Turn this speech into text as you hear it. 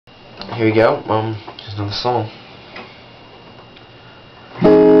here we go. Just another song.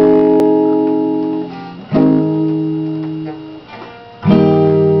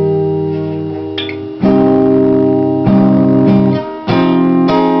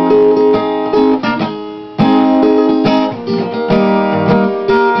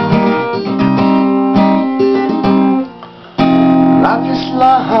 Lifeless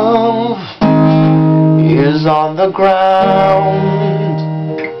love is on the ground.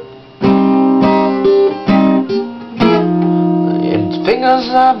 Its fingers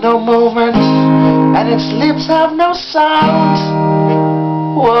have no movement, and its lips have no sound.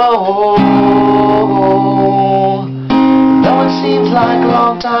 Whoa. Though it seems like a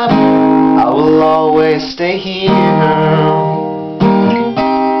long time, I will always stay here.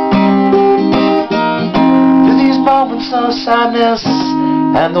 Moments of sadness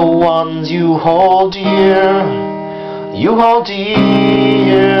and the ones you hold dear, you hold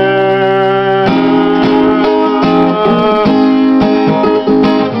dear.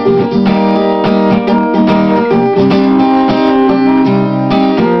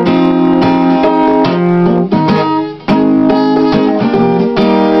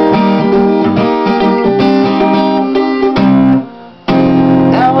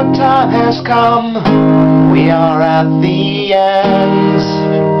 Now a time has come, we are at the end.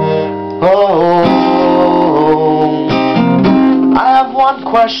 Oh, I have one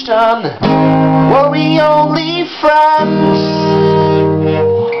question. Were we only friends?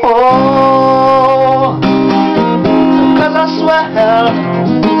 Oh, 'cause I swear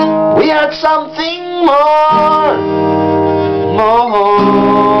we had something more.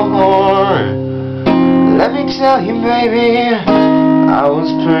 Let me tell you, baby, I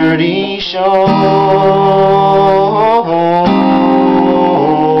was pretty sure.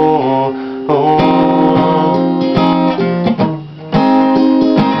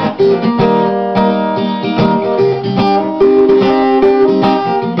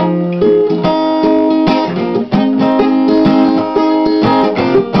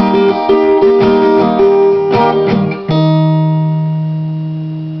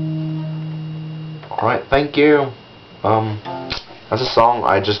 Alright, thank you. That's a song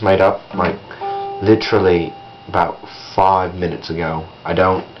I just made up, like, literally about 5 minutes ago. I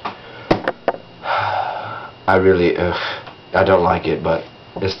don't like it, but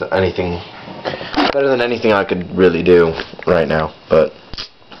it's better than anything I could really do right now. But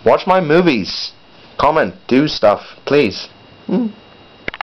watch my movies, comment, do stuff, please.